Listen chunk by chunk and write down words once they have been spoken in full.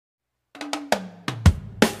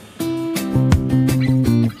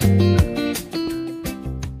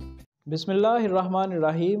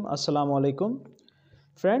बिस्मिल्लाहिर्रहमानिर्रहीम अस्सलाम वालेकुम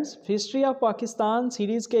friends. History of Pakistan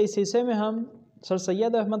series के इस हिस्से में हम सर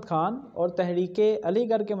सैयद अहमद ख़ान और तहरीक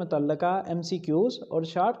अलीगढ़ के मुतल्लिक़ MCQs और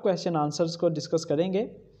शॉर्ट क्वेश्चन आंसर्स को डिस्कस करेंगे।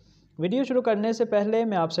 वीडियो शुरू करने से पहले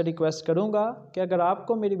मैं आपसे रिक्वेस्ट करूंगा कि अगर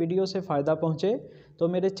आपको मेरी वीडियो से फ़ायदा पहुंचे तो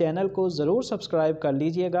मेरे चैनल को ज़रूर सब्सक्राइब कर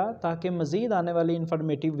लीजिएगा ताकि मज़ीद आने वाली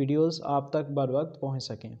इन्फॉर्मेटिव वीडियोस आप तक बर वक्त पहुँच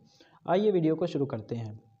सकें। आइए वीडियो को शुरू करते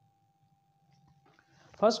हैं।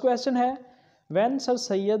 फर्स्ट क्वेश्चन है, when sir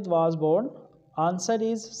Syed was born? Answer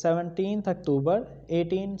is 17 October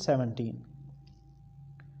 1817।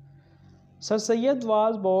 Sir Syed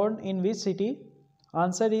was born in which city?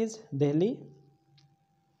 Answer is Delhi.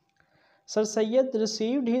 Sir Syed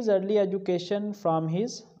received his early education from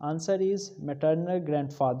his? Answer is maternal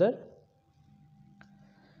grandfather.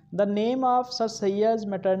 The name of Sir Syed's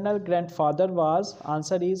maternal grandfather was?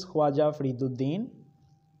 Answer is Khwaja Fariduddin.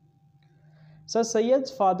 Sir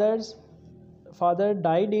Syed's father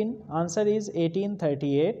died in? Answer is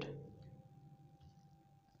 1838.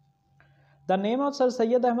 The name of Sir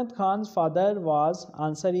Syed Ahmed Khan's father was?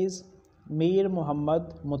 Answer is Mir Muhammad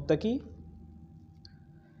Muttaqi.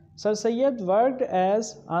 Sir Syed worked as?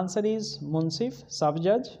 Answer is Munsif,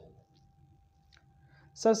 sub-judge.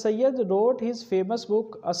 Sir Syed wrote his famous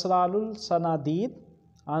book Asrarul Sanadid.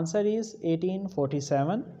 Answer is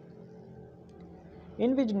 1847.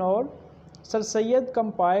 In which year Sir Syed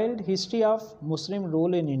compiled History of Muslim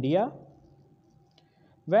Rule in India?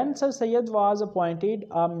 When Sir Syed was appointed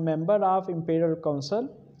a member of Imperial Council?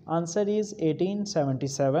 Answer is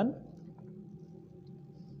 1877.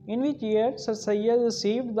 In which year Sir Syed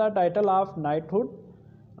received the title of knighthood?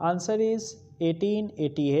 Answer is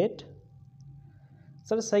 1888.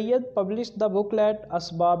 Sir Syed published the booklet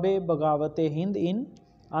Asbab-e-Baghawat-e-Hind in?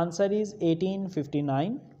 Answer is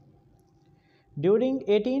 1859. During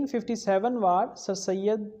 1857 war, Sir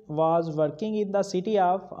Syed was working in the city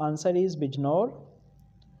of? Answer is Bijnor.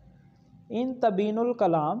 In Tabinul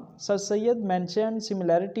Kalam, Sir Syed mentioned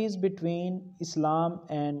similarities between Islam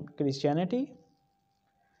and Christianity.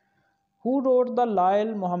 Who wrote the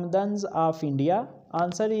Loyal Mohammedans of India?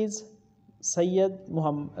 Answer is Sir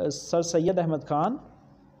Syed Ahmed Khan.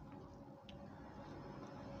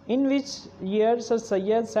 In which year Sir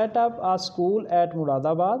Syed set up a school at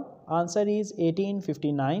Muradabad? Answer is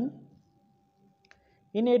 1859.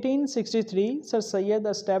 In 1863, Sir Syed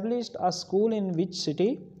established a school in which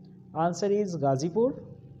city? Answer is Ghazipur.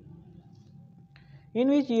 In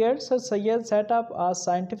which year Sir Syed set up a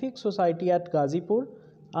scientific society at Ghazipur?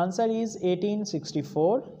 Answer is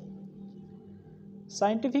 1864.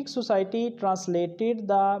 Scientific Society translated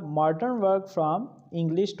the modern work from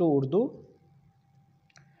English to Urdu.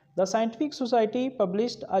 The Scientific Society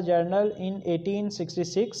published a journal in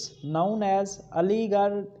 1866 known as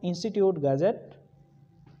Aligarh Institute Gazette.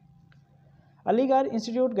 Aligarh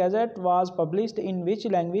Institute Gazette was published in which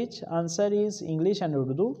language? Answer is English and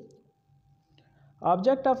Urdu.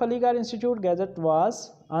 Object of Aligarh Institute Gazette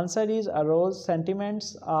was? Answer is arose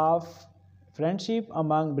sentiments of friendship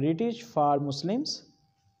among British for Muslims.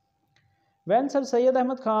 When Sir Syed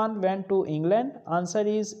Ahmed Khan went to England? Answer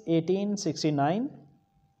is 1869.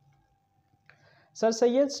 Sir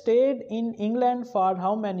Syed stayed in England for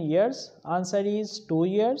how many years? Answer is 2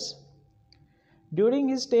 years. During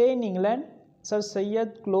his stay in England, Sir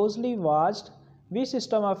Syed closely watched which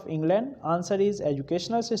system of England? Answer is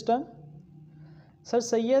educational system. Sir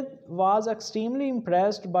Syed was extremely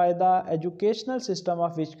impressed by the educational system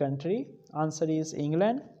of which country? Answer is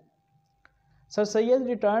England. Sir Syed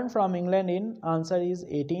returned from England in? Answer is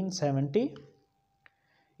 1870.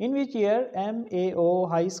 In which year MAO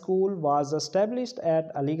High School was established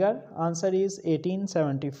at Aligarh? Answer is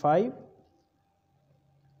 1875.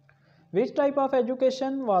 Which type of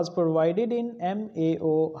education was provided in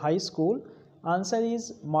MAO High School? Answer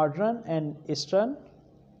is modern and Eastern.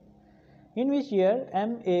 In which year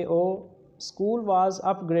MAO school was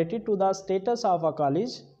upgraded to the status of a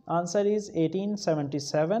college? Answer is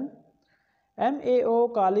 1877. MAO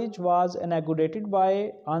college was inaugurated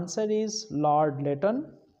by? Answer is Lord Lytton.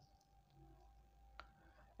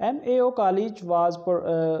 MAO college was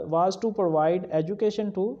to provide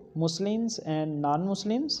education to Muslims and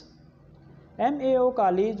non-Muslims. MAO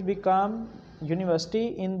college became university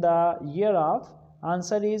in the year of?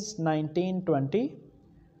 Answer is 1920.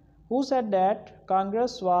 Who said that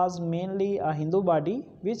Congress was mainly a Hindu body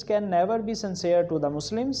which can never be sincere to the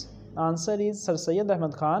Muslims? Answer is Sir Syed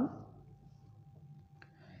Ahmed Khan.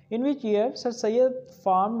 In which year Sir Syed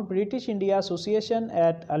formed British India Association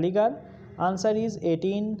at Aligarh? Answer is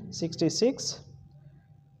 1866.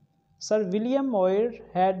 Sir William Moir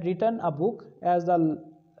had written a book as the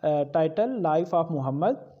title Life of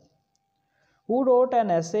Muhammad. Who wrote an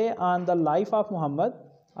essay on the life of Muhammad?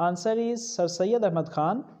 Answer is Sir Syed Ahmed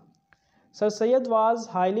Khan. Sir Syed was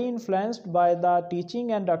highly influenced by the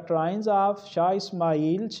teaching and doctrines of Shah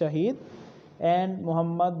Ismail Shahid and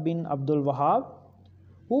Muhammad bin Abdul Wahab.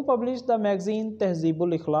 Who published the magazine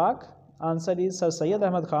Tehzeebul Akhlaq? Answer is Sir Syed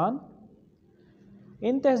Ahmed Khan.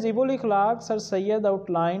 In Tehzeebul Akhlaq, Sir Syed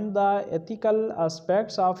outlined the ethical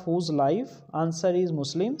aspects of whose life? Answer is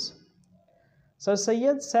Muslims. Sir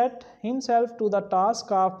Syed set himself to the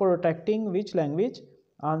task of protecting which language?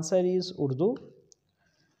 Answer is Urdu.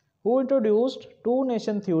 Who introduced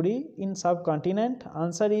two-nation theory in subcontinent?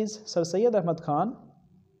 Answer is Sir Syed Ahmed Khan.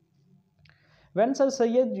 When Sir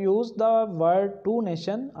Syed used the word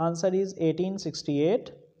two-nation? Answer is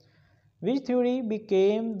 1868. Which theory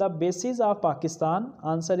became the basis of Pakistan?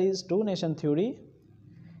 Answer is two-nation theory.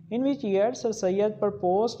 In which year Sir Syed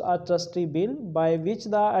proposed a trustee bill by which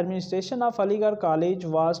the administration of Aligarh College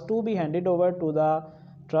was to be handed over to the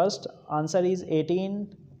trust? Answer is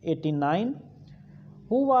 1889.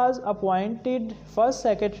 Who was appointed first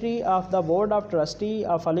secretary of the board of trustee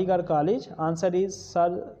of Aligarh College? Answer is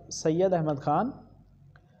Sir Syed Ahmed Khan.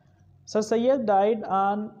 Sir Syed died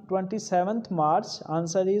on 27th March.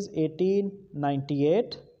 Answer is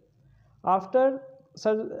 1898. After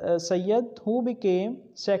Sir Syed, who became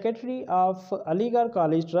secretary of Aligarh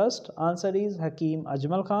College Trust? Answer is Hakim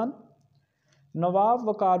Ajmal Khan. Nawab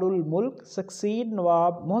Waqarul Mulk succeed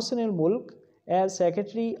Nawab Mohsinul Mulk as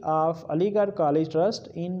secretary of Aligarh College Trust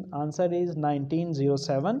in? Answer is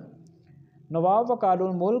 1907. Nawab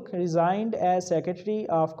Waqarul Mulk resigned as secretary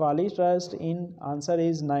of College Trust in? Answer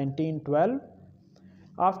is 1912.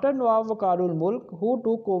 After Nawab Waqarul Mulk, who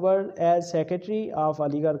took over as secretary of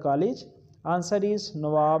Aligarh College? Answer is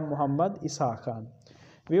Nawab Muhammad Ishaq Khan.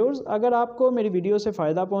 Viewers, अगर आपको मेरी video से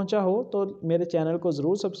फ़ायदा पहुंचा हो तो मेरे channel को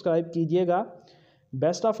ज़रूर सब्सक्राइब कीजिएगा.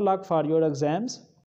 Best of luck for your exams.